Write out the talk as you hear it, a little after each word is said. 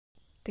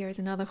there is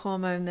another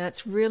hormone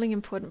that's really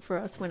important for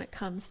us when it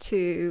comes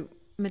to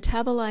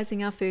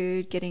metabolizing our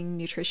food, getting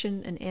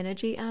nutrition and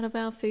energy out of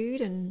our food,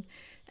 and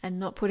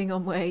not putting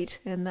on weight,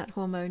 and that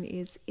hormone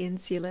is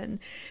insulin.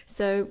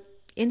 So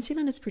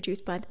insulin is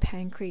produced by the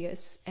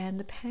pancreas, and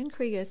the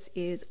pancreas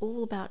is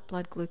all about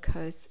blood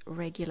glucose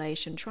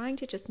regulation, trying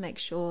to just make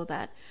sure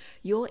that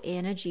your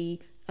energy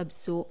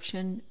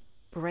absorption,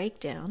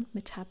 breakdown,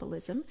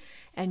 metabolism,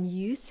 and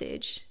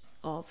usage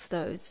of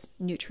those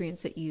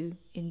nutrients that you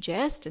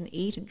ingest and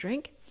eat and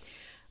drink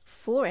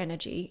for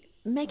energy,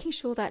 making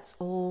sure that's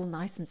all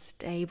nice and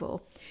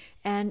stable.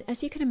 And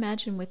as you can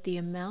imagine, with the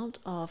amount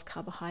of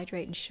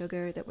carbohydrate and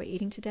sugar that we're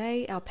eating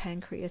today, our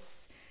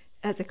pancreas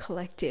as a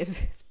collective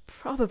is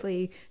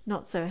probably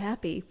not so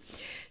happy.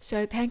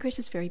 So pancreas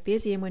is very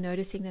busy, and we're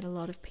noticing that a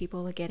lot of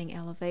people are getting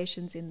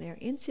elevations in their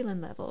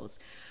insulin levels.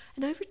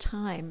 And over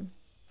time,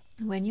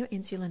 when your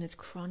insulin is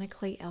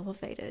chronically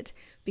elevated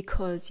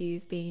because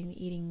you've been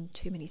eating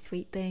too many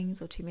sweet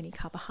things or too many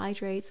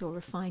carbohydrates or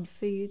refined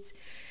foods,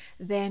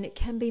 then it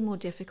can be more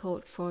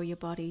difficult for your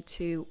body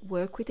to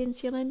work with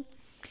insulin.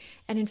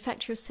 And in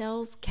fact, your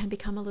cells can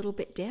become a little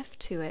bit deaf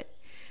to it,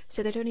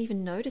 so they don't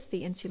even notice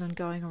the insulin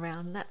going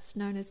around. That's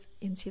known as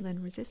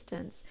insulin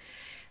resistance.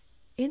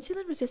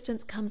 Insulin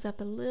resistance comes up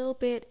a little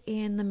bit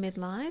in the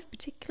midlife,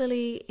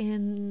 particularly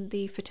in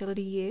the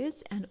fertility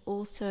years and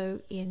also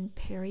in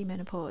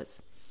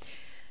perimenopause.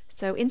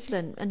 So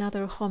insulin,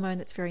 another hormone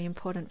that's very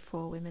important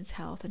for women's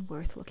health and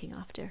worth looking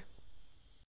after.